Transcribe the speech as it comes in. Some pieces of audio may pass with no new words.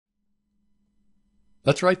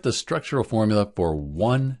Let's write the structural formula for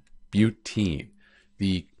 1-butene.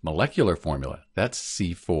 The molecular formula, that's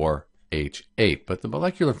C4H8. But the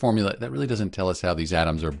molecular formula, that really doesn't tell us how these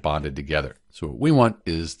atoms are bonded together. So what we want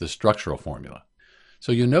is the structural formula.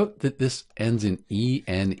 So you note that this ends in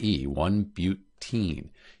ENE, 1-butene.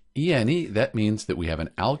 ENE, that means that we have an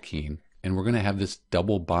alkene, and we're going to have this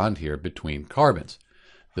double bond here between carbons.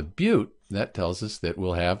 The but, that tells us that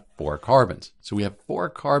we'll have 4 carbons. So we have 4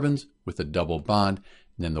 carbons with a double bond,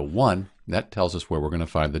 and then the 1, that tells us where we're going to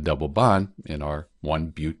find the double bond in our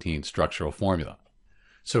 1-butene structural formula.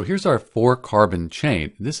 So here's our 4-carbon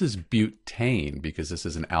chain. This is butane because this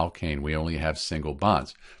is an alkane. We only have single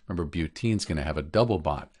bonds. Remember, butene's going to have a double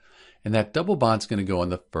bond. And that double bond's going to go on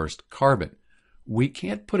the first carbon. We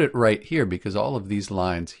can't put it right here because all of these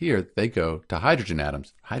lines here, they go to hydrogen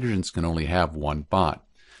atoms. Hydrogens can only have 1 bond.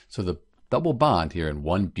 So the double bond here in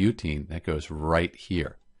 1-butene, that goes right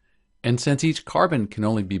here. And since each carbon can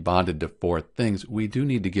only be bonded to 4 things, we do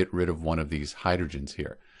need to get rid of one of these hydrogens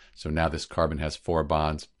here. So now this carbon has 4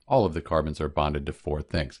 bonds. All of the carbons are bonded to 4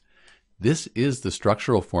 things. This is the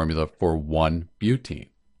structural formula for 1-butene.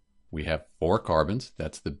 We have 4 carbons,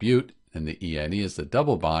 that's the but, and the ENE is the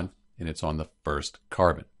double bond, and it's on the first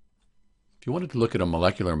carbon. If you wanted to look at a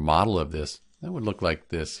molecular model of this, that would look like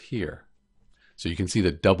this here. So you can see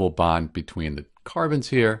the double bond between the carbons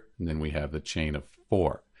here, and then we have the chain of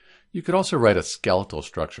 4. You could also write a skeletal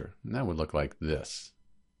structure, and that would look like this.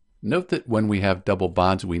 Note that when we have double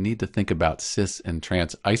bonds, we need to think about cis and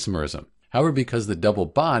trans isomerism. However, because the double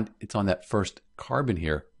bond, it's on that first carbon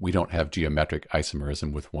here, we don't have geometric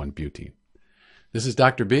isomerism with 1-butene. This is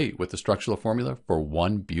Dr. B with the structural formula for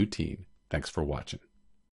 1-butene. Thanks for watching.